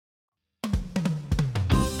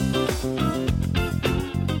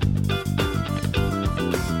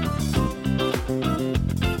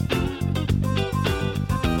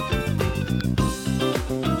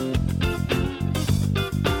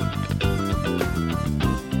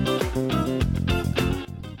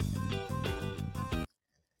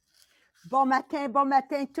bon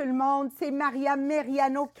matin tout le monde. C'est Maria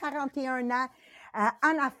Meriano, 41 ans,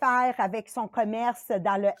 en affaires avec son commerce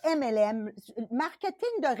dans le MLM, marketing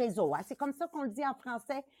de réseau. Hein? C'est comme ça qu'on le dit en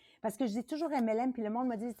français, parce que je dis toujours MLM, puis le monde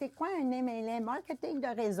me dit, c'est quoi un MLM? Marketing de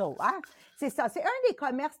réseau. Hein? C'est ça. C'est un des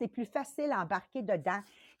commerces les plus faciles à embarquer dedans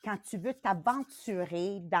quand tu veux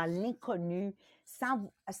t'aventurer dans l'inconnu sans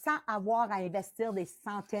avoir à investir des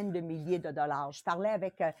centaines de milliers de dollars. Je parlais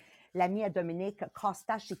avec l'ami à Dominique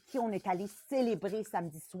Costa, chez qui on est allé célébrer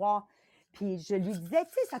samedi soir. Puis je lui disais,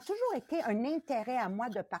 tu sais, ça a toujours été un intérêt à moi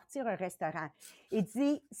de partir un restaurant. Il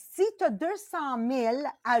dit, si tu as 200 000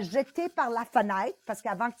 à jeter par la fenêtre, parce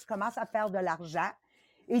qu'avant que tu commences à faire de l'argent,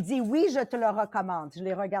 il dit, oui, je te le recommande. Je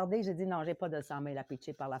l'ai regardé, j'ai dit, non, j'ai pas 200 000 à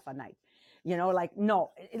pitcher par la fenêtre. You know, like, non.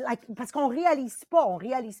 Like, parce qu'on réalise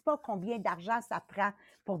pas combien d'argent ça prend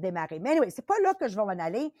pour démarrer. Mais anyway, c'est pas là que je vais m'en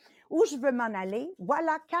aller. Où je veux m'en aller,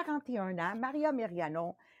 voilà, 41 ans, Maria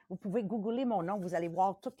Meriano. Vous pouvez googler mon nom, vous allez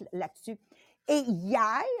voir tout là-dessus. Et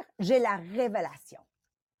hier, j'ai la révélation.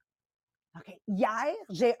 OK. Hier,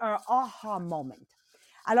 j'ai un aha moment.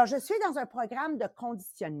 Alors, je suis dans un programme de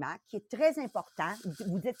conditionnement qui est très important.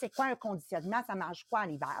 Vous dites, c'est quoi un conditionnement? Ça mange quoi en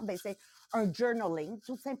hiver? Bien, c'est un journaling,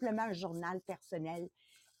 tout simplement un journal personnel,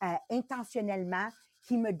 intentionnellement,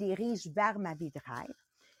 qui me dirige vers ma vie de rêve.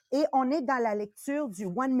 Et on est dans la lecture du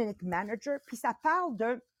One Minute Manager, puis ça parle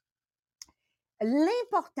de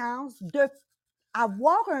l'importance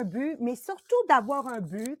d'avoir un but, mais surtout d'avoir un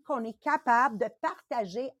but qu'on est capable de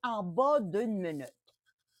partager en bas d'une minute.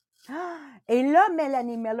 Et là,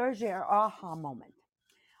 Mélanie Miller, j'ai un aha moment.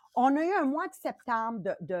 On a eu un mois de septembre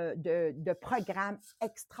de programmes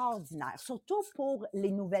extraordinaires, surtout pour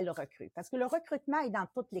les nouvelles recrues, parce que le recrutement est dans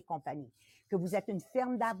toutes les compagnies. Que vous êtes une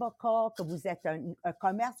firme d'avocats, que vous êtes un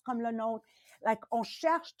commerce comme le nôtre, like, on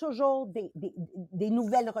cherche toujours des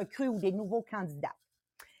nouvelles recrues ou des nouveaux candidats.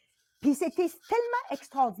 Puis c'était tellement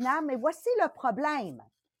extraordinaire, mais voici le problème.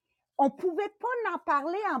 On ne pouvait pas en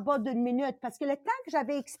parler en bas d'une minute parce que le temps que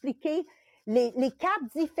j'avais expliqué les 4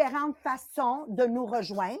 différentes façons de nous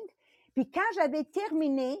rejoindre, puis quand j'avais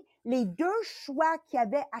terminé les 2 choix qu'il y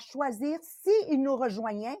avait à choisir s'ils nous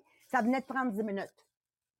rejoignaient, ça venait de prendre 10 minutes.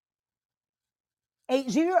 Et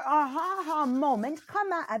j'ai eu un aha moment.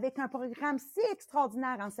 Comment, avec un programme si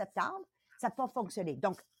extraordinaire en septembre, ça n'a pas fonctionné.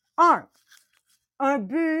 Donc, un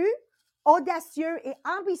but audacieux et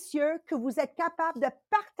ambitieux que vous êtes capable de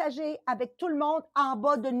partager avec tout le monde en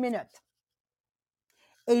bas d'une minute.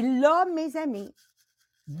 Et là, mes amis,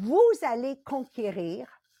 vous allez conquérir,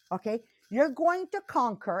 OK? You're going to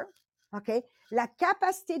conquer, OK? La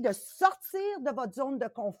capacité de sortir de votre zone de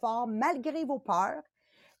confort malgré vos peurs.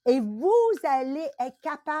 Et vous allez être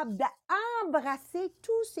capable d'embrasser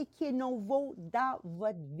tout ce qui est nouveau dans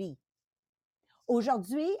votre vie.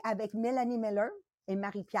 Aujourd'hui, avec Mélanie Miller et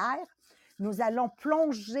Marie-Pierre, nous allons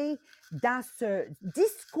plonger dans ce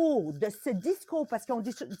discours, parce qu'on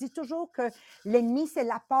dit toujours que l'ennemi, c'est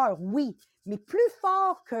la peur, oui, mais plus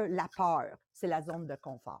fort que la peur, c'est la zone de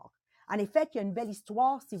confort. En effet, il y a une belle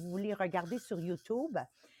histoire, si vous voulez regarder sur YouTube,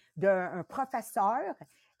 d'un professeur.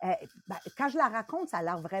 Quand je la raconte, ça a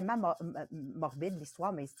l'air vraiment morbide,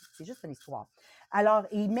 l'histoire, mais c'est juste une histoire. Alors,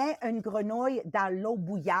 il met une grenouille dans l'eau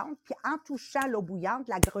bouillante, puis en touchant l'eau bouillante,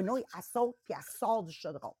 la grenouille, elle saute, puis elle sort du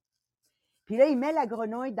chaudron. Puis là, il met la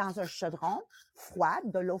grenouille dans un chaudron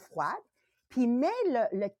froide, de l'eau froide, puis il met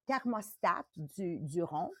le thermostat du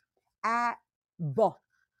rond à bas.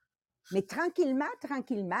 Mais tranquillement,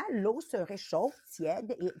 l'eau se réchauffe,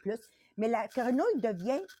 tiède et plus. Mais la grenouille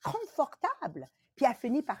devient confortable, puis elle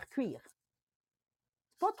finit par cuire.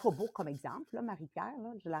 C'est pas trop beau comme exemple, là, Marie-Pierre.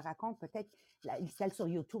 Là, je la raconte peut-être, celle sur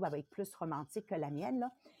YouTube, elle va être plus romantique que la mienne.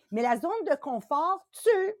 Là. Mais la zone de confort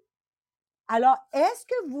tue. Alors, est-ce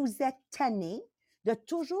que vous êtes tanné de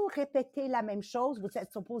toujours répéter la même chose? Vous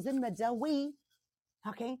êtes supposé de me dire oui.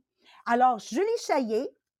 OK? Alors, Julie Chaillé,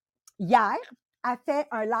 hier, a fait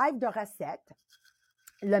un live de recettes,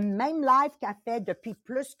 le même live qu'elle fait depuis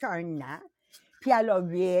plus qu'1 an, puis elle a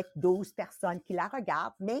 8, 12 personnes qui la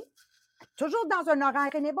regardent, mais toujours dans un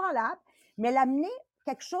horaire inébranlable, mais elle a amené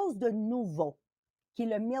quelque chose de nouveau, qui est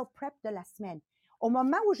le meal prep de la semaine. Au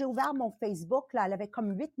moment où j'ai ouvert mon Facebook, là, elle avait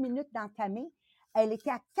comme 8 minutes d'entamé, elle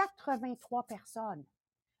était à 83 personnes.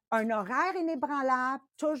 Un horaire inébranlable,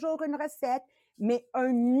 toujours une recette, mais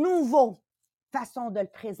un nouveau façon de le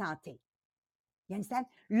présenter. You understand?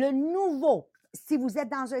 Le nouveau, si vous êtes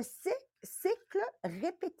dans un cycle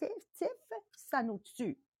répétitif, ça nous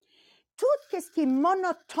tue. Tout ce qui est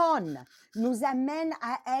monotone nous amène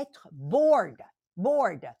à être bored.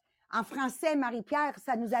 En français, Marie-Pierre,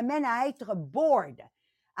 ça nous amène à être bored,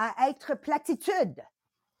 à être platitude.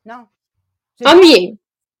 Non? Ennuyé.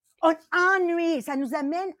 On ennuie, ça nous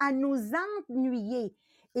amène à nous ennuyer.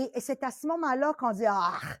 Et c'est à ce moment-là qu'on dit,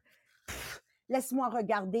 laisse-moi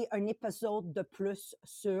regarder un épisode de plus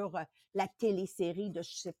sur la télésérie de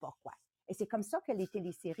je sais pas quoi. Et c'est comme ça que les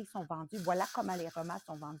téléséries sont vendues. Voilà comment les romans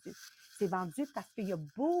sont vendus. C'est vendu parce qu'il y a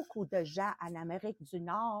beaucoup de gens en Amérique du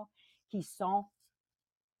Nord qui sont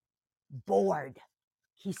bored,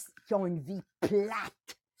 qui ont une vie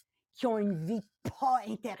plate, qui ont une vie pas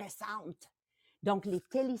intéressante. Donc, les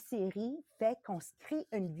téléséries fait qu'on se crée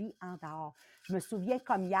une vie en dehors. Je me souviens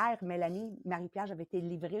comme hier, Mélanie, Marie-Pierre, j'avais été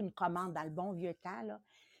livrée une commande dans le bon vieux temps, là,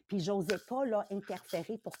 puis j'osais pas là,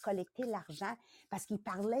 interférer pour collecter l'argent parce qu'il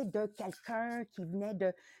parlait de quelqu'un qui venait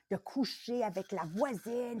de coucher avec la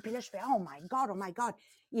voisine. Puis là, je fais « Oh my God, oh my God! »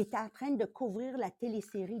 Il était en train de couvrir la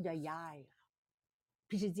télésérie de hier.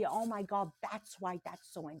 Puis j'ai dit « Oh my God, that's why that's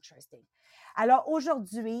so interesting. » Alors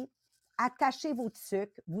aujourd'hui, attachez vos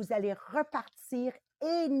trucs, vous allez repartir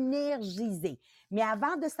énergisé. Mais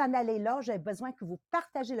avant de s'en aller là, j'ai besoin que vous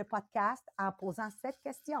partagez le podcast en posant cette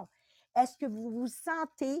question. Est-ce que vous vous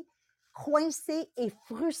sentez coincé et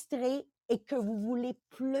frustré et que vous voulez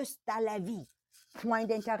plus dans la vie? Point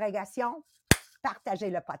d'interrogation, partagez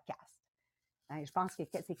le podcast. Je pense que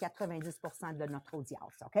c'est 90% de notre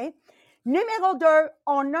audience, OK? Numéro 2,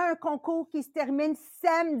 on a un concours qui se termine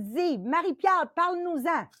samedi. Marie-Pierre,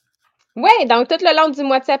 parle-nous-en. Oui, donc tout le long du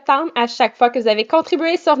mois de septembre, à chaque fois que vous avez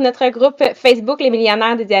contribué sur notre groupe Facebook Les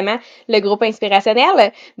Millionnaires des Diamants, le groupe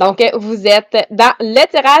inspirationnel, donc vous êtes dans le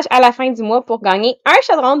tirage à la fin du mois pour gagner un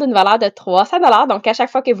chaudron d'une valeur de 300 $. Donc à chaque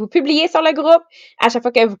fois que vous publiez sur le groupe, à chaque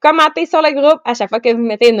fois que vous commentez sur le groupe, à chaque fois que vous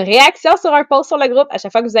mettez une réaction sur un post sur le groupe, à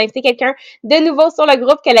chaque fois que vous invitez quelqu'un de nouveau sur le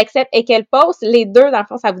groupe, qu'elle accepte et qu'elle poste, les deux, dans le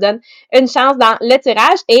fond, ça vous donne une chance dans le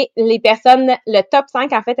tirage. Et les personnes, le top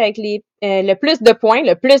 5, en fait, avec le plus de points,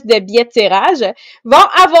 le plus de billets de tirage, vont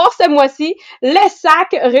avoir ce mois-ci le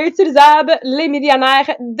sac réutilisable Les Millionnaires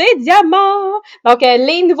des Diamants. Donc,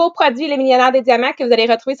 les nouveaux produits Les Millionnaires des Diamants que vous allez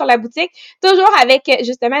retrouver sur la boutique, toujours avec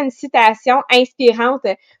justement une citation inspirante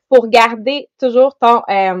pour garder toujours ton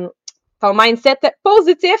mindset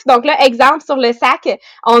positif. Donc là, exemple sur le sac,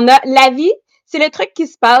 on a la vie, c'est le truc qui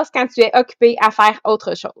se passe quand tu es occupé à faire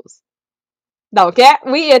autre chose. Donc,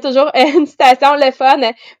 oui, il y a toujours une citation, le fun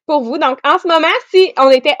pour vous. Donc, en ce moment, si on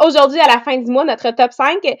était aujourd'hui à la fin du mois, notre top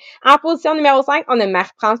 5, en position numéro 5, on a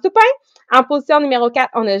Marie-France Toupin. En position numéro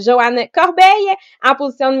 4, on a Joanne Corbeil. En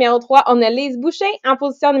position numéro 3, on a Lise Boucher. En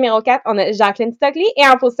position numéro 4, on a Jacqueline Stockley. Et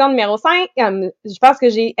en position numéro 5, je pense que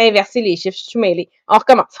j'ai inversé les chiffres, je suis mêlée. On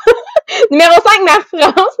recommence. Numéro 5,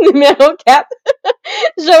 Marie-France. Numéro 4,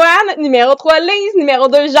 Joanne. Numéro 3, Lise. Numéro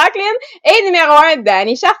 2, Jacqueline. Et numéro 1,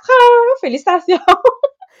 Dani Chartrand. Félicitations!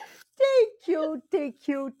 T'es cute, t'es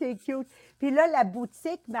cute, t'es cute. Puis là, la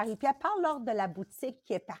boutique, Marie-Pierre, parle-leur de la boutique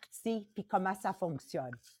qui est partie, puis comment ça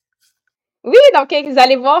fonctionne. Oui, donc vous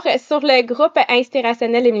allez voir sur le groupe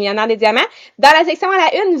inspirationnel Les Millionnaires des Diamants. Dans la section à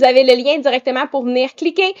la une, vous avez le lien directement pour venir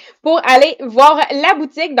cliquer pour aller voir la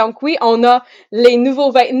boutique. Donc oui, on a les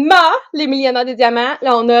nouveaux vêtements, Les Millionnaires des Diamants.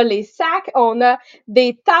 Là, on a les sacs, on a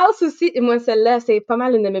des tasses aussi. Et moi, celle-là, c'est pas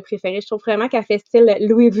mal une de mes préférées. Je trouve vraiment qu'elle fait style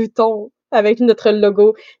Louis Vuitton avec notre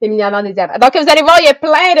logo, Les Millionnaires des Diamants. Donc, vous allez voir, il y a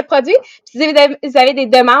plein de produits. Si vous avez des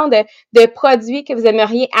demandes de produits que vous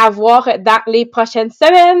aimeriez avoir dans les prochaines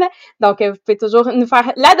semaines, donc, vous pouvez toujours nous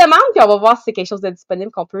faire la demande, puis on va voir si c'est quelque chose de disponible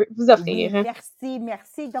qu'on peut vous offrir. Oui, merci,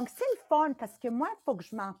 merci. Donc, c'est le fun parce que moi, il faut que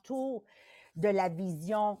je m'entoure de la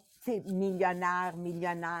vision, tu sais, millionnaire,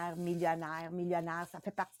 millionnaire, millionnaire, millionnaire. Ça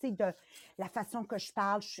fait partie de la façon que je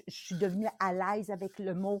parle. Je suis devenue à l'aise avec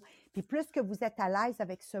le mot. Puis plus que vous êtes à l'aise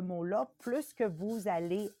avec ce mot-là, plus que vous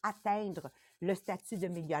allez atteindre le statut de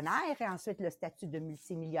millionnaire et ensuite le statut de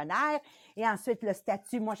multimillionnaire et ensuite le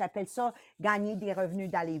statut, moi j'appelle ça gagner des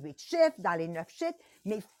revenus dans les 8 chiffres, dans les 9 chiffres,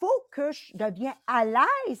 mais il faut que je devienne à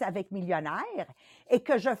l'aise avec millionnaire et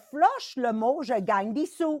que je floche le mot « je gagne des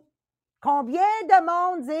sous ». Combien de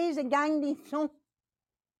monde dit « je gagne des sous » ?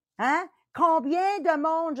 Hein? Combien de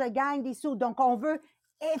monde je gagne des sous? Donc, on veut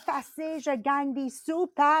effacer « je gagne des sous »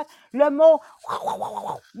 par le mot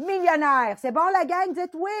 « millionnaire ». C'est bon, la gang?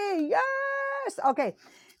 Dites oui! Yes! OK.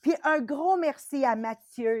 Puis, un gros merci à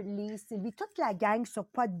Mathieu, Lise, Sylvie, toute la gang sur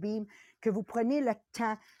Podbeam, que vous prenez le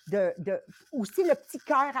temps aussi le petit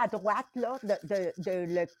cœur à droite, là, de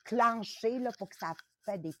le clencher là, pour que ça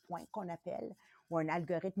fait des points qu'on appelle, ou un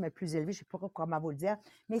algorithme plus élevé, je ne sais pas comment vous le dire,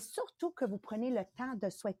 mais surtout que vous prenez le temps de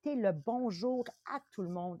souhaiter le bonjour à tout le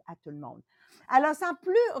monde, à tout le monde. Alors, sans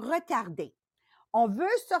plus retarder, on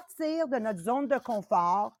veut sortir de notre zone de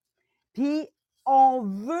confort, puis on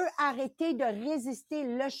veut arrêter de résister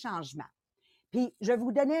le changement. Puis, je vais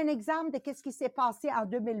vous donner un exemple de ce qui s'est passé en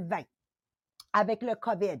 2020. avec le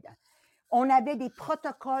COVID. On avait des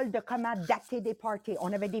protocoles de comment dater des parties.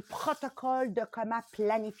 On avait des protocoles de comment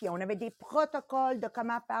planifier. On avait des protocoles de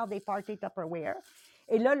comment faire des parties Tupperware.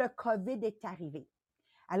 Et là, le COVID est arrivé.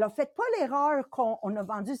 Alors, faites pas l'erreur qu'on a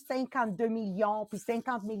vendu 52 millions, puis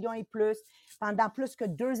 50 millions et plus pendant plus que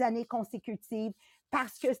 2 années consécutives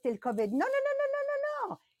parce que c'était le COVID. Non, non, non, non, non, non,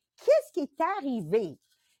 non. Qu'est-ce qui est arrivé?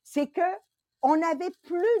 C'est que on n'avait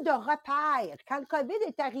plus de repères. Quand le COVID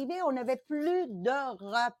est arrivé, on n'avait plus de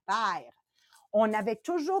repères. On avait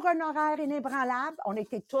toujours un horaire inébranlable. On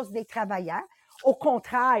était tous des travailleurs. Au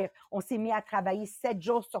contraire, on s'est mis à travailler 7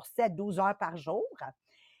 jours sur 7, 12 heures par jour.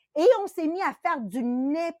 Et on s'est mis à faire du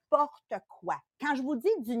n'importe quoi. Quand je vous dis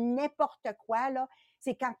du n'importe quoi, là,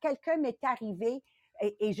 c'est quand quelqu'un m'est arrivé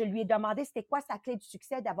et je lui ai demandé c'était quoi sa clé du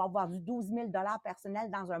succès d'avoir vendu 12 000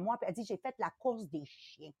 personnels dans un mois. Puis elle a dit, j'ai fait la course des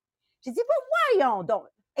chiens. J'ai dit, voyons donc.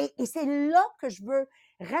 Et c'est là que je veux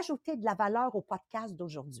rajouter de la valeur au podcast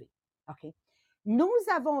d'aujourd'hui. OK? Nous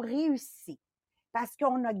avons réussi parce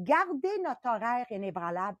qu'on a gardé notre horaire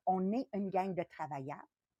inébranlable. On est une gang de travailleurs.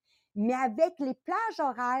 Mais avec les plages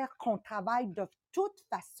horaires qu'on travaille de toute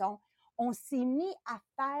façon, on s'est mis à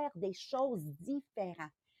faire des choses différentes.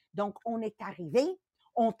 Donc, on est arrivé,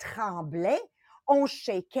 on tremblait, on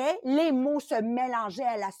shakeait, les mots se mélangeaient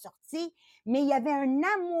à la sortie, mais il y avait un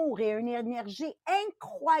amour et une énergie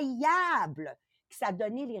incroyable que ça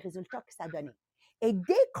donnait les résultats que ça donnait. Et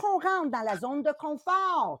dès qu'on rentre dans la zone de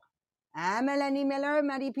confort, hein, Mélanie Miller,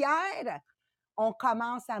 Marie-Pierre, on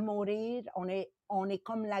commence à mourir, on est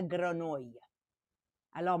comme la grenouille.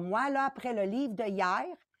 Alors moi, là, après le livre de hier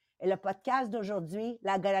et le podcast d'aujourd'hui,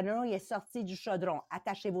 la grenouille est sortie du chaudron.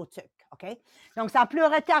 Attachez vos tucs, OK? Donc, sans plus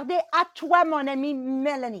retarder, à toi, mon amie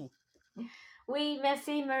Mélanie. Oui,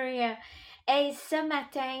 merci Maria. Et ce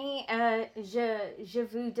matin, je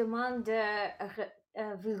vous demande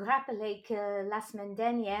de vous rappeler que la semaine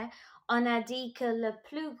dernière, on a dit que le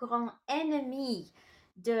plus grand ennemi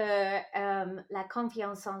de la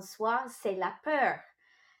confiance en soi, c'est la peur.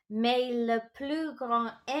 Mais le plus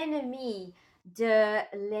grand ennemi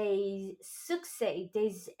de les succès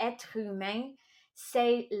des êtres humains,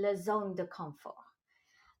 c'est la zone de confort.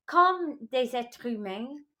 Comme des êtres humains,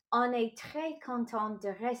 on est très content de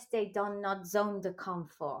rester dans notre zone de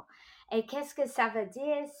confort. Et qu'est-ce que ça veut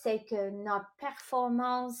dire? C'est que notre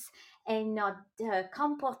performance et notre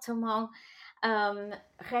comportement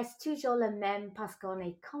restent toujours le même parce qu'on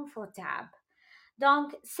est confortable.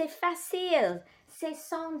 Donc, c'est facile, c'est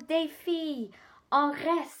sans défi. On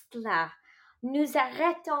reste là. Nous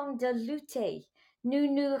arrêtons de lutter.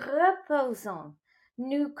 Nous nous reposons.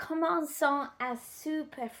 Nous commençons à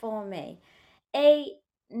sous-performer et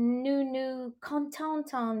nous nous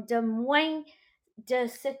contentons de moins de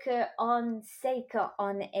ce qu'on sait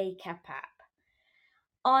qu'on est capable.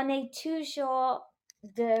 On est toujours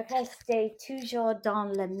de rester toujours dans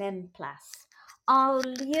la même place. Au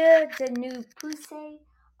lieu de nous pousser,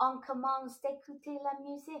 on commence d'écouter la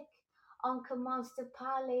musique. On commence de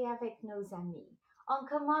parler avec nos amis. On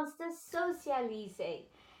commence de socialiser.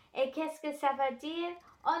 Et qu'est-ce que ça veut dire?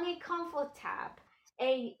 On est confortable.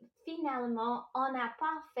 Et finalement, on n'a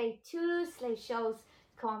pas fait toutes les choses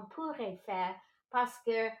qu'on pourrait faire parce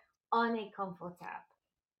qu'on est confortable.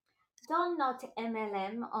 Dans notre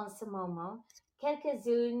MLM en ce moment,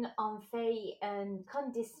 quelques-unes ont fait un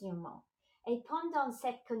conditionnement. Et pendant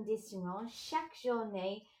cette conditionnement, chaque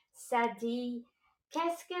journée, ça dit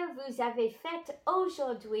qu'est-ce que vous avez fait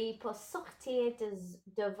aujourd'hui pour sortir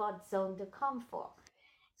de votre zone de confort.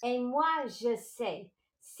 Et moi, je sais,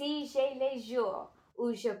 si j'ai les jours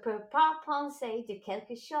où je ne peux pas penser de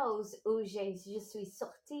quelque chose, où je suis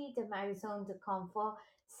sortie de ma zone de confort,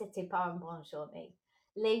 c'était pas une bonne journée.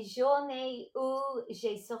 Les journées où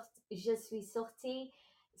je suis sortie,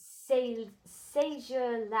 c'est ces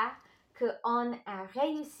jours-là qu'on a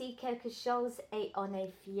réussi quelque chose et on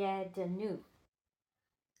est fier de nous.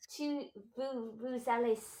 Vous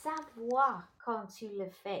allez savoir quand tu le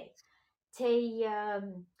fais.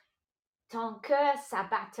 Ton cœur, ça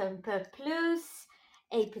bat un peu plus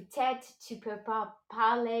et peut-être tu peux pas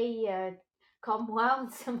parler comme moi en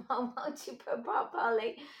ce moment, tu peux pas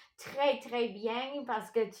parler très très bien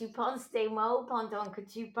parce que tu penses tes mots pendant que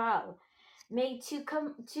tu parles. Mais tu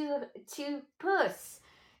pousses,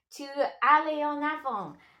 tu allais en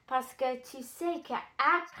avant parce que tu sais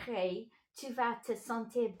qu'après, tu vas te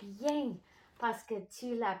sentir bien parce que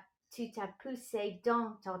tu t'as poussé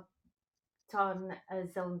dans ton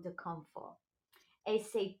zone de confort. Et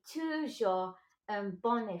c'est toujours un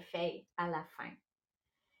bon effet à la fin.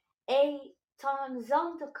 Et ton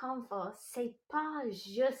zone de confort, c'est pas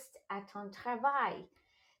juste à ton travail.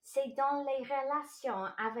 c'est dans les relations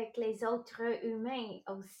avec les autres humains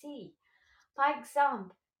aussi. Par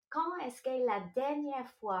exemple, quand est-ce que la dernière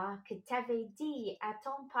fois que tu avais dit à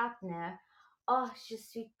ton partenaire, oh, je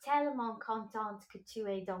suis tellement contente que tu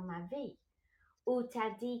es dans ma vie, ou tu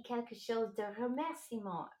as dit quelque chose de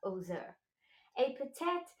remerciement aux autres. Et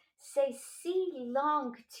peut-être c'est si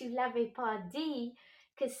long que tu l'avais pas dit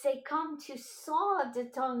que c'est comme tu sors de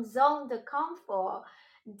ton zone de confort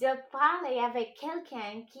de parler avec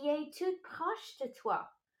quelqu'un qui est tout proche de toi.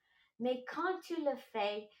 Mais quand tu le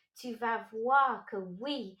fais, tu vas voir que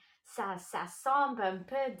oui, ça semble un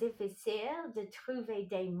peu difficile de trouver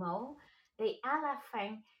des mots, mais à la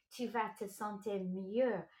fin, tu vas te sentir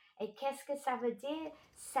mieux. Et qu'est-ce que ça veut dire?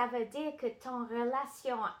 Ça veut dire que ton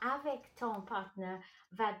relation avec ton partenaire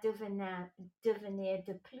va devenir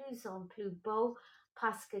de plus en plus beau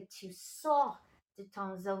parce que tu sors de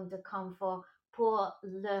ton zone de confort pour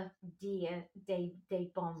le dire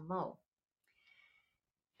des bons mots.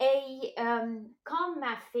 Et quand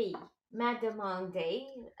ma fille m'a demandé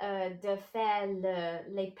de faire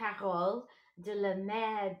les paroles de la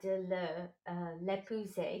mère de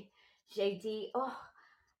l'épouser, j'ai dit, oh,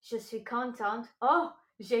 je suis contente, oh,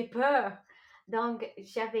 j'ai peur. Donc,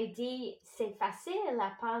 j'avais dit, c'est facile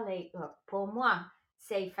à parler, pour moi,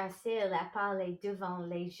 c'est facile à parler devant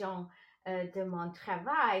les gens de mon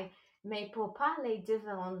travail, mais pour parler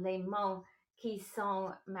devant les gens qui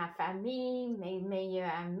sont ma famille, mes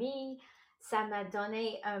meilleurs amis, ça m'a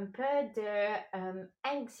donné un peu de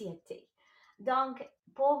anxiété. Donc,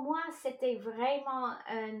 pour moi, c'était vraiment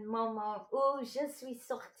un moment où je suis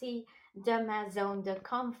sortie de ma zone de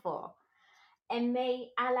confort.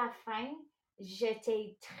 Mais à la fin,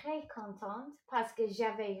 j'étais très contente parce que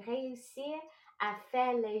j'avais réussi à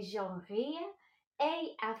faire les gens rire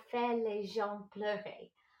et à faire les gens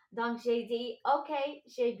pleurer. Donc, j'ai dit, OK,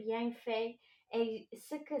 j'ai bien fait. Et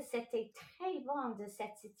ce que c'était très bon de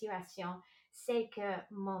cette situation, c'est que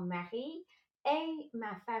mon mari et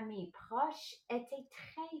ma famille proche étaient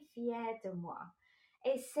très fiers de moi.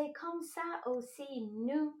 Et c'est comme ça aussi,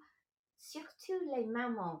 nous, surtout les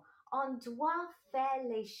mamans, on doit faire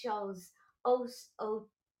les choses au,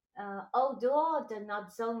 au dehors de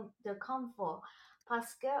notre zone de confort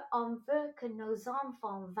parce qu'on veut que nos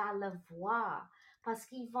enfants vont le voir, parce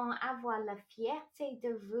qu'ils vont avoir la fierté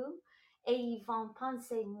de vous et ils vont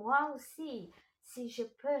penser, moi aussi, si je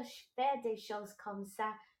peux faire des choses comme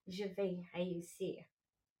ça, je vais réussir.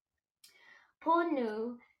 Pour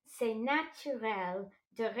nous, c'est naturel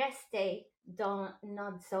de rester dans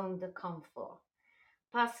notre zone de confort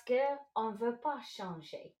parce qu'on ne veut pas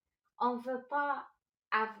changer. On ne veut pas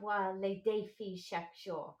avoir les défis chaque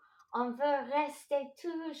jour. On veut rester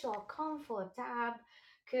toujours confortable,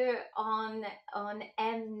 qu'on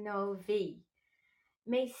aime nos vies.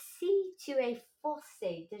 Mais si tu es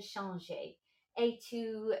forcé de changer et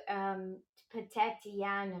peut-être il y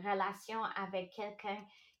a une relation avec quelqu'un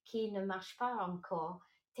qui ne marche pas encore,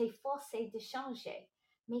 tu es forcé de changer.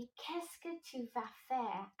 Mais qu'est-ce que tu vas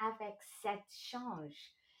faire avec cette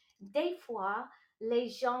change? Des fois, les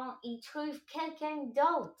gens y trouvent quelqu'un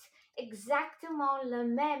d'autre, exactement le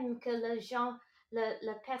même que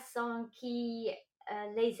la personne qui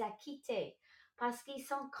les a quittés parce qu'ils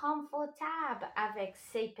sont confortables avec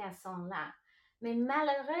ces personnes-là. Mais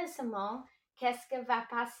malheureusement, qu'est-ce qui va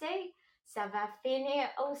passer? Ça va finir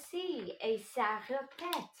aussi et ça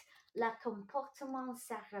répète. Le comportement,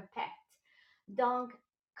 ça répète. Donc,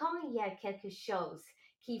 quand il y a quelque chose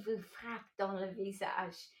qui vous frappe dans le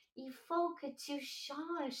visage, il faut que tu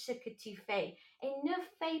changes ce que tu fais et ne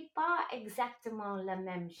fais pas exactement la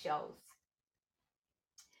même chose.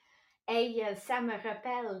 Et ça me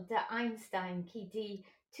rappelle d'Einstein qui dit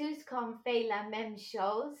tous qu'on fait la même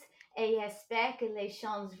chose et espère que les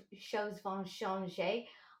choses vont changer,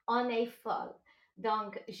 on est folle.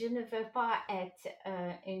 Donc, je ne veux pas être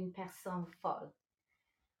une personne folle.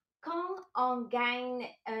 Quand on gagne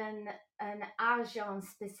un argent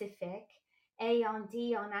spécifique et on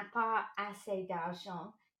dit on n'a pas assez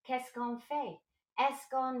d'argent, qu'est-ce qu'on fait? Est-ce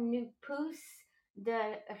qu'on nous pousse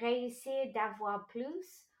de réussir d'avoir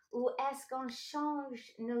plus? Ou est-ce qu'on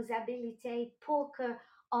change nos habiletés pour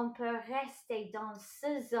qu'on peut rester dans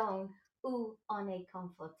ce zone où on est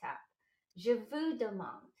confortable? Je vous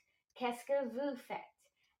demande, qu'est-ce que vous faites?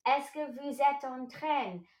 Est-ce que vous êtes en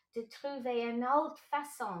train de trouver une autre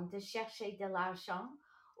façon de chercher de l'argent?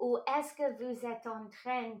 Ou est-ce que vous êtes en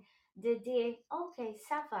train de dire, OK,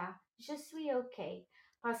 ça va, je suis OK,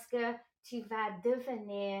 parce que tu vas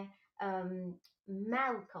devenir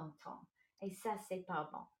malcontent. Et ça, c'est pas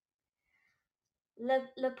bon.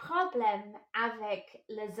 Le problème avec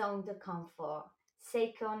la zone de confort,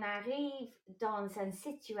 c'est qu'on arrive dans une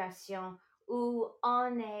situation où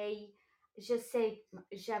on est, je sais,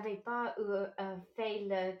 j'avais pas fait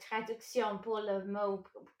la traduction pour le mot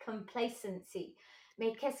complacency,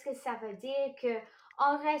 mais qu'est-ce que ça veut dire que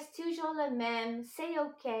on reste toujours le même, c'est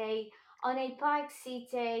ok, on n'est pas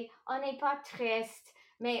excité, on n'est pas triste,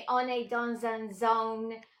 mais on est dans une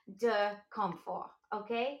zone de confort,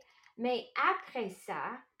 ok? Mais après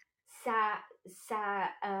ça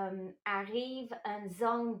arrive une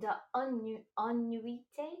zone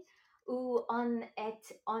d'ennuité où on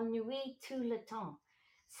est ennuyé tout le temps.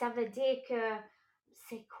 Ça veut dire que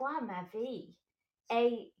c'est quoi ma vie?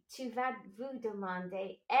 Et tu vas vous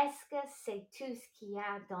demander, est-ce que c'est tout ce qu'il y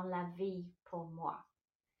a dans la vie pour moi?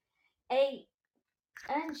 Et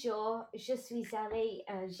un jour, je suis allée,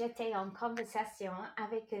 j'étais en conversation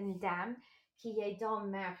avec une dame qui est dans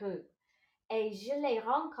ma rue. Et je l'ai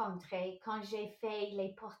rencontrée quand j'ai fait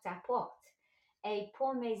les porte-à-porte. Et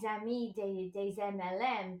pour mes amis des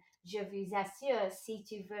MLM, je vous assure, si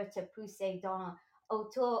tu veux te pousser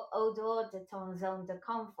autour de ton zone de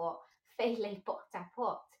confort, fais les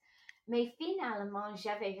porte-à-porte. Mais finalement,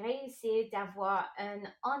 j'avais réussi d'avoir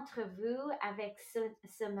une entrevue avec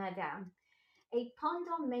ce madame. Et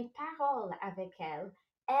pendant mes paroles avec elle,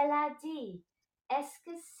 elle a dit, est-ce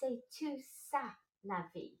que c'est tout ça, la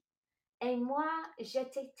vie? Et moi,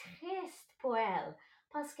 j'étais triste pour elle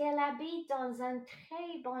parce qu'elle habite dans un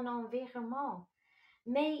très bon environnement,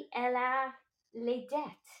 mais elle a les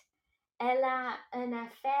dettes. Elle a une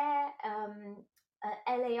affaire,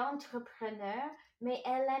 elle est entrepreneur, mais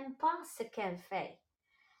elle n'aime pas ce qu'elle fait.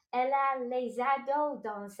 Elle a les ados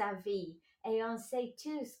dans sa vie et on sait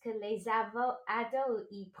tous que les ados,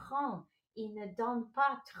 ils prennent, ils ne donnent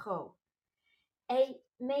pas trop.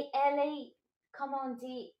 Mais elle est, comment on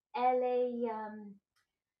dit, elle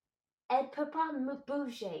peut pas me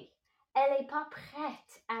bouger. Elle n'est pas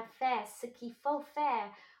prête à faire ce qu'il faut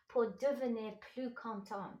faire pour devenir plus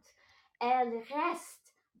contente. Elle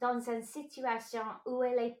reste dans une situation où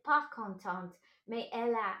elle n'est pas contente, mais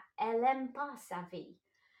elle aime pas sa vie.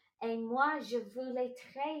 Et moi, je voulais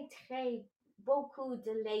très beaucoup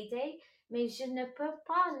de l'aider, mais je ne peux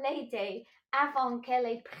pas l'aider avant qu'elle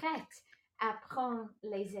est prête à prendre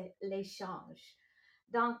les changes.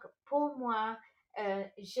 Donc, pour moi,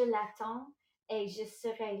 je l'attends et je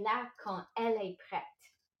serai là quand elle est prête.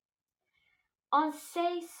 On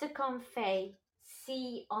sait ce qu'on fait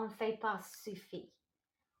si on ne fait pas suffit.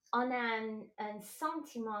 On a un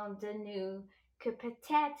sentiment de nous que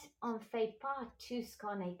peut-être on ne fait pas tout ce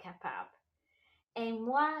qu'on est capable. Et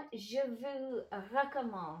moi, je vous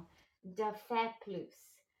recommande de faire plus,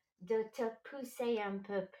 de te pousser un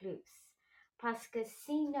peu plus. Parce que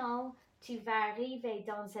sinon, tu vas arriver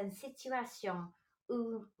dans une situation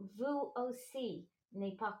où vous aussi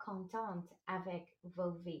n'êtes pas contente avec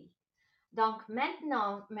vos vies. Donc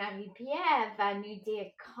maintenant, Marie-Pierre va nous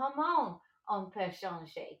dire comment on peut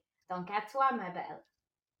changer. Donc à toi, ma belle.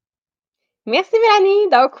 Merci Mélanie.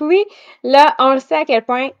 Donc oui, là, on le sait à quel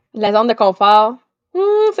point la zone de confort,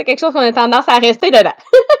 c'est quelque chose qu'on a tendance à rester dedans.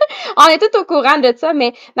 On est tout au courant de ça,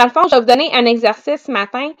 mais dans le fond, je vais vous donner un exercice ce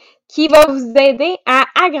matin qui va vous aider à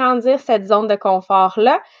agrandir cette zone de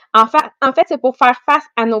confort-là. En fait, c'est pour faire face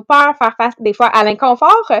à nos peurs, faire face des fois à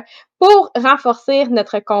l'inconfort, pour renforcer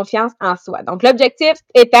notre confiance en soi. Donc, l'objectif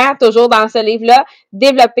étant, toujours dans ce livre-là,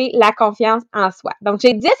 développer la confiance en soi. Donc,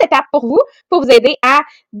 j'ai 10 étapes pour vous aider à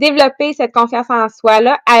développer cette confiance en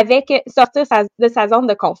soi-là avec sortir de sa zone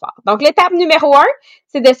de confort. Donc, l'étape numéro 1,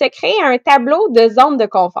 c'est de se créer un tableau de zone de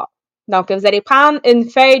confort. Donc, vous allez prendre une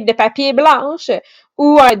feuille de papier blanche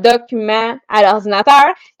ou un document à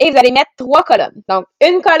l'ordinateur et vous allez mettre 3 colonnes. Donc,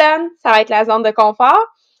 une colonne, ça va être la zone de confort.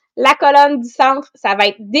 La colonne du centre, ça va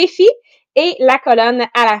être défi. Et la colonne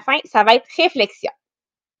à la fin, ça va être réflexion.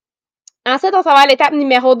 Ensuite, on s'en va à l'étape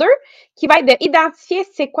numéro 2, qui va être d'identifier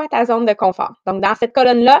c'est quoi ta zone de confort. Donc, dans cette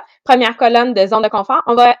colonne-là, première colonne de zone de confort,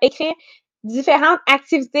 on va écrire différentes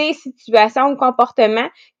activités, situations ou comportements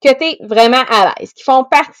que tu es vraiment à l'aise, qui font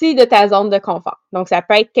partie de ta zone de confort. Donc, ça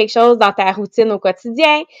peut être quelque chose dans ta routine au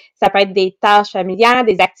quotidien, ça peut être des tâches familières,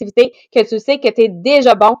 des activités que tu sais que tu es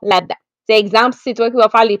déjà bon là-dedans. C'est exemple, si c'est toi qui vas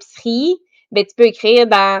faire l'épicerie, ben, tu peux écrire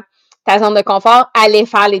dans ta zone de confort, aller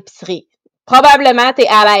faire l'épicerie. Probablement, tu es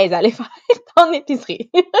à l'aise à aller faire ton épicerie.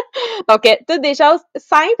 Donc, toutes des choses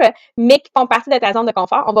simples, mais qui font partie de ta zone de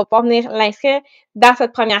confort. On va pouvoir venir l'inscrire dans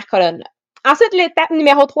cette première colonne-là. Ensuite, l'étape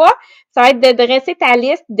numéro 3, ça va être de dresser ta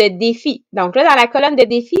liste de défis. Donc là, dans la colonne de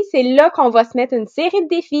défis, c'est là qu'on va se mettre une série de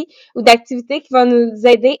défis ou d'activités qui vont nous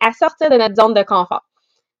aider à sortir de notre zone de confort.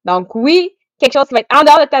 Donc oui, quelque chose qui va être en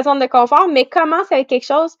dehors de ta zone de confort, mais commence avec quelque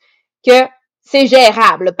chose que c'est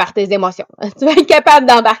gérable par tes émotions. Tu vas être capable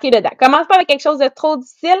d'embarquer dedans. Commence pas avec quelque chose de trop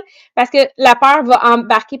difficile parce que la peur va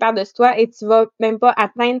embarquer par-dessus toi et tu vas même pas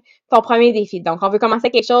atteindre ton premier défi. Donc, on veut commencer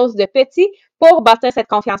avec quelque chose de petit pour bâtir cette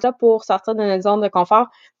confiance-là, pour sortir de notre zone de confort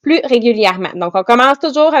plus régulièrement. Donc, on commence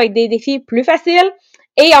toujours avec des défis plus faciles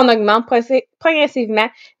et on augmente progressivement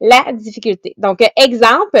la difficulté. Donc,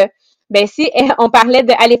 exemple, ben si on parlait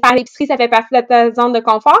d'aller faire l'épicerie, ça fait partie de ta zone de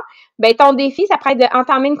confort, ben ton défi, ça pourrait être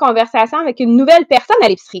d'entamer une conversation avec une nouvelle personne à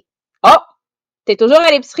l'épicerie. Oh, t'es toujours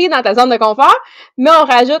à l'épicerie dans ta zone de confort, mais on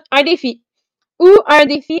rajoute un défi. Ou un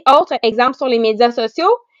défi autre, exemple sur les médias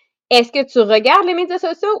sociaux. Est-ce que tu regardes les médias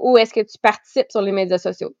sociaux ou est-ce que tu participes sur les médias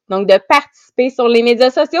sociaux? Donc, de participer sur les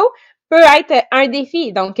médias sociaux peut être un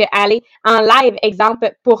défi. Donc, aller en live,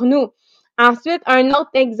 exemple, pour nous. Ensuite, un autre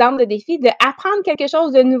exemple de défi, d'apprendre quelque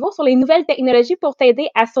chose de nouveau sur les nouvelles technologies pour t'aider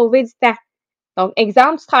à sauver du temps. Donc,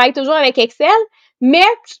 exemple, tu travailles toujours avec Excel, mais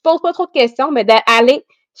tu te poses pas trop de questions, mais d'aller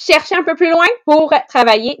chercher un peu plus loin pour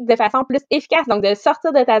travailler de façon plus efficace. Donc, de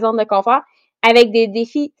sortir de ta zone de confort avec des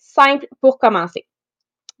défis simples pour commencer.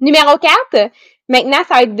 Numéro 4, maintenant,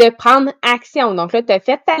 ça va être de prendre action. Donc là, tu as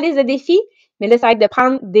fait ta liste de défis, mais là, ça va être de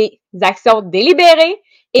prendre des actions délibérées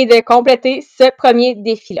et de compléter ce premier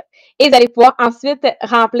défi-là. Et vous allez pouvoir ensuite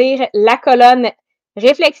remplir la colonne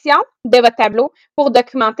réflexion de votre tableau pour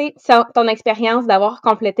documenter ton expérience d'avoir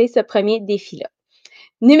complété ce premier défi-là.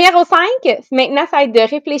 Numéro 5, maintenant, ça va être de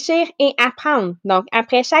réfléchir et apprendre. Donc,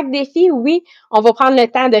 après chaque défi, oui, on va prendre le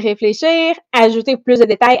temps de réfléchir, ajouter plus de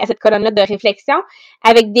détails à cette colonne-là de réflexion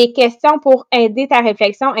avec des questions pour aider ta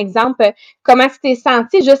réflexion. Exemple, comment tu t'es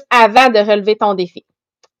senti juste avant de relever ton défi?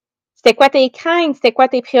 C'était quoi tes craintes? C'était quoi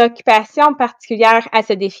tes préoccupations particulières à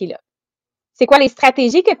ce défi-là? C'est quoi les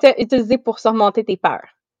stratégies que tu as utilisées pour surmonter tes peurs?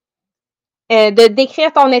 De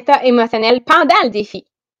décrire ton état émotionnel pendant le défi.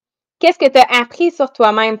 Qu'est-ce que tu as appris sur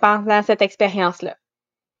toi-même pendant cette expérience-là?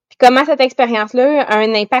 Puis comment cette expérience-là a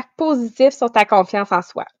un impact positif sur ta confiance en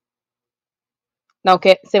soi. Donc,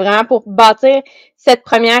 c'est vraiment pour bâtir cette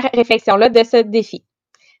première réflexion-là de ce défi.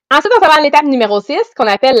 Ensuite, on va voir l'étape numéro 6, qu'on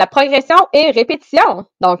appelle la progression et répétition.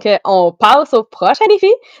 Donc, on passe au prochain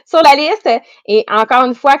défi sur la liste. Et encore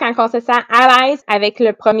une fois, quand on se sent à l'aise avec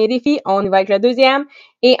le premier défi, on y va avec le deuxième.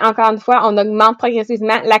 Et encore une fois, on augmente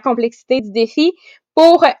progressivement la complexité du défi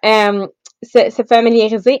pour se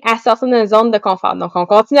familiariser à sortir de notre zone de confort. Donc, on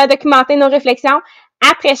continue à documenter nos réflexions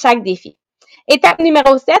après chaque défi. Étape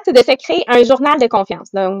numéro 7, c'est de se créer un journal de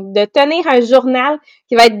confiance. Donc, de tenir un journal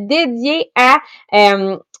qui va être dédié à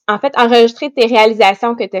en fait, enregistrer tes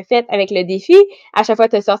réalisations que tu as faites avec le défi. À chaque fois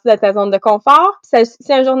que tu es sorti de ta zone de confort. C'est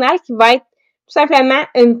un journal qui va être tout simplement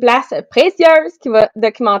une place précieuse qui va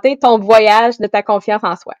documenter ton voyage de ta confiance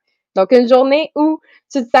en soi. Donc, une journée où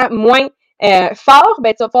tu te sens moins fort,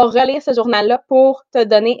 ben, tu vas pouvoir relire ce journal-là pour te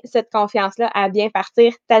donner cette confiance-là à bien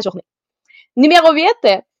partir ta journée. Numéro 8,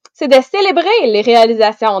 c'est de célébrer les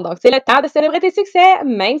réalisations. Donc, c'est le temps de célébrer tes succès,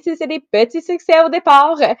 même si c'est des petits succès au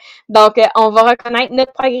départ. Donc, on va reconnaître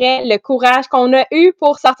notre progrès, le courage qu'on a eu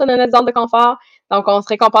pour sortir de notre zone de confort. Donc, on se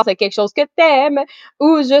récompense avec quelque chose que tu aimes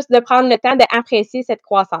ou juste de prendre le temps d'apprécier cette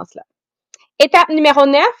croissance-là. Étape numéro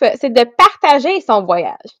 9, c'est de partager son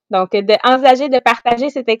voyage. Donc, d'envisager de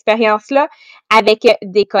partager cette expérience-là avec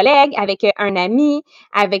des collègues, avec un ami,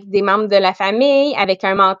 avec des membres de la famille, avec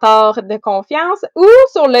un mentor de confiance ou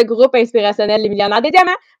sur le groupe inspirationnel Les Millionnaires des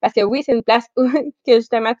Diamants. Parce que oui, c'est une place où que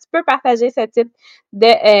justement tu peux partager ce type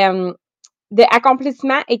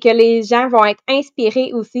d'accomplissement et que les gens vont être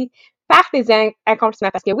inspirés aussi par tes accomplissements.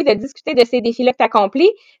 Parce que oui, de discuter de ces défis-là que tu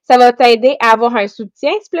accomplis, ça va t'aider à avoir un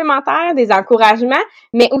soutien supplémentaire, des encouragements,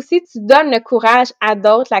 mais aussi tu donnes le courage à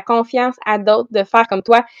d'autres, la confiance à d'autres de faire comme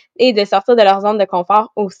toi et de sortir de leur zone de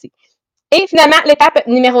confort aussi. Et finalement, l'étape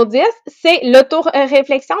numéro 10, c'est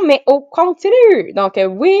l'auto-réflexion, mais au continu. Donc,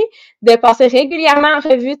 oui, de passer régulièrement en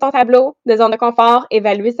revue ton tableau de zone de confort,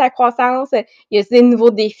 évaluer sa croissance. Y a-t-il des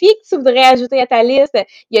nouveaux défis que tu voudrais ajouter à ta liste?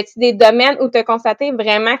 Y a-t-il des domaines où tu as constaté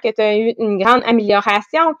vraiment que tu as eu une grande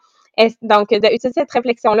amélioration? Donc, d'utiliser cette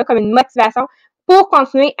réflexion-là comme une motivation pour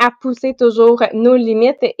continuer à pousser toujours nos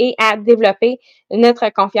limites et à développer notre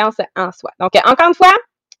confiance en soi. Donc, encore une fois,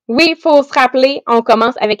 oui, il faut se rappeler, on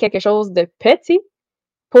commence avec quelque chose de petit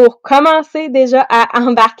pour commencer déjà à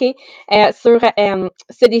embarquer sur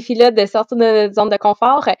ce défi-là de sortir de notre zone de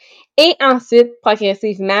confort et ensuite,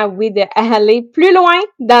 progressivement, oui, d'aller plus loin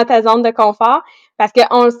dans ta zone de confort parce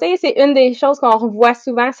qu'on le sait, c'est une des choses qu'on revoit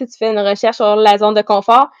souvent si tu fais une recherche sur la zone de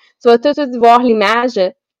confort. Tu vas tout de suite voir l'image.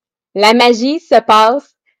 La magie se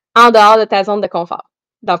passe en dehors de ta zone de confort.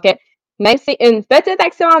 Donc, Même si c'est une petite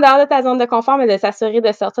action en dehors de ta zone de confort, mais de s'assurer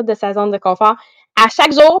de sortir de sa zone de confort à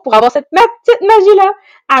chaque jour pour avoir cette petite magie-là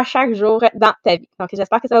à chaque jour dans ta vie. Donc,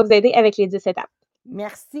 j'espère que ça va vous aider avec les 10 étapes.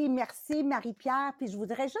 Merci, merci Marie-Pierre. Puis je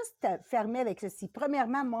voudrais juste fermer avec ceci.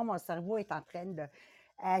 Premièrement, moi, mon cerveau est en train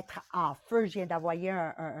d'être en feu. Je viens d'envoyer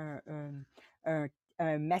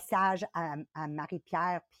un message à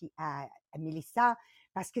Marie-Pierre puis à Mélissa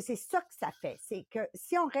parce que c'est ça que ça fait. C'est que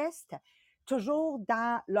si on reste toujours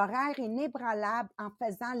dans l'horaire inébranlable en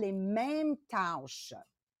faisant les mêmes tâches,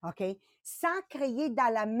 OK? Sans créer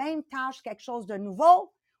dans la même tâche quelque chose de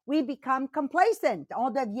nouveau, we become complacent. On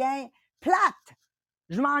devient plate.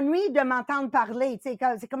 Je m'ennuie de m'entendre parler. Tu sais,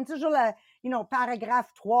 c'est comme toujours le,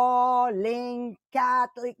 paragraphe 3, ligne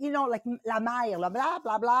 4, like la mère, là, bla,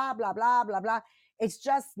 bla, bla, bla, bla, bla, bla. It's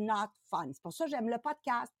just not fun. C'est pour ça que j'aime le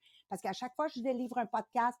podcast. Parce qu'à chaque fois que je délivre un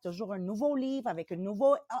podcast, toujours un nouveau livre avec un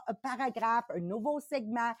nouveau paragraphe, un nouveau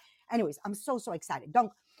segment. Anyways, I'm so excited.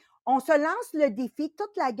 Donc, on se lance le défi,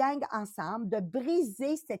 toute la gang ensemble, de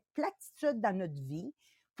briser cette platitude dans notre vie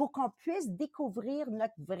pour qu'on puisse découvrir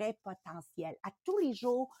notre vrai potentiel. À tous les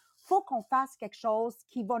jours, il faut qu'on fasse quelque chose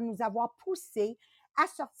qui va nous avoir poussé à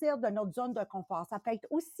sortir de notre zone de confort. Ça peut être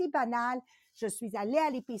aussi banal. Je suis allée à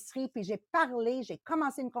l'épicerie, puis j'ai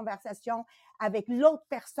commencé une conversation avec l'autre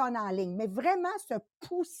personne en ligne. Mais vraiment se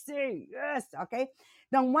pousser, yes, OK?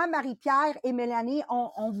 Donc, moi, Marie-Pierre et Mélanie,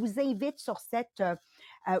 on vous invite sur cette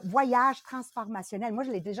voyage transformationnel. Moi,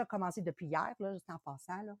 je l'ai déjà commencé depuis hier, là, juste en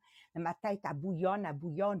passant. Là. Ma tête, elle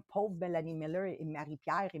bouillonne. Pauvre Mélanie Miller et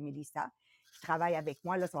Marie-Pierre et Mélissa qui travaillent avec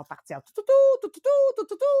moi. Là, ça va partir tout.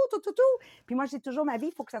 Puis moi, j'ai toujours ma vie,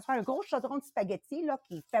 il faut que ça soit un gros chaudron de spaghettis là,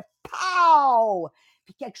 qui fait POW!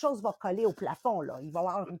 Puis quelque chose va coller au plafond. Là. Il va y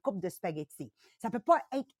avoir une coupe de spaghettis. Ça ne peut pas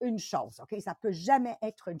être une chose, OK? Ça ne peut jamais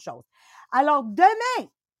être une chose. Alors, demain,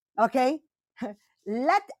 OK?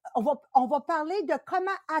 On va parler de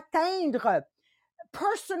comment atteindre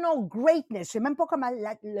personal greatness. Je ne sais même pas comment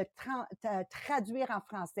le traduire en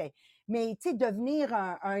français. Mais, tu sais, devenir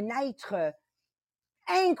un être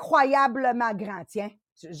incroyablement grand. Tiens,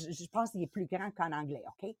 je pense qu'il est plus grand qu'en anglais,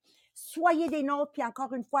 OK? Soyez des nôtres, puis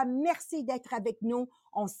encore une fois, merci d'être avec nous.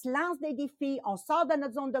 On se lance des défis, on sort de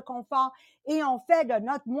notre zone de confort et on fait de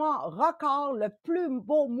notre mois record le plus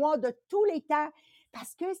beau mois de tous les temps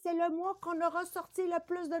parce que c'est le mois qu'on aura sorti le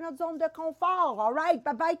plus de notre zone de confort. All right,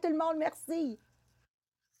 bye bye tout le monde, merci.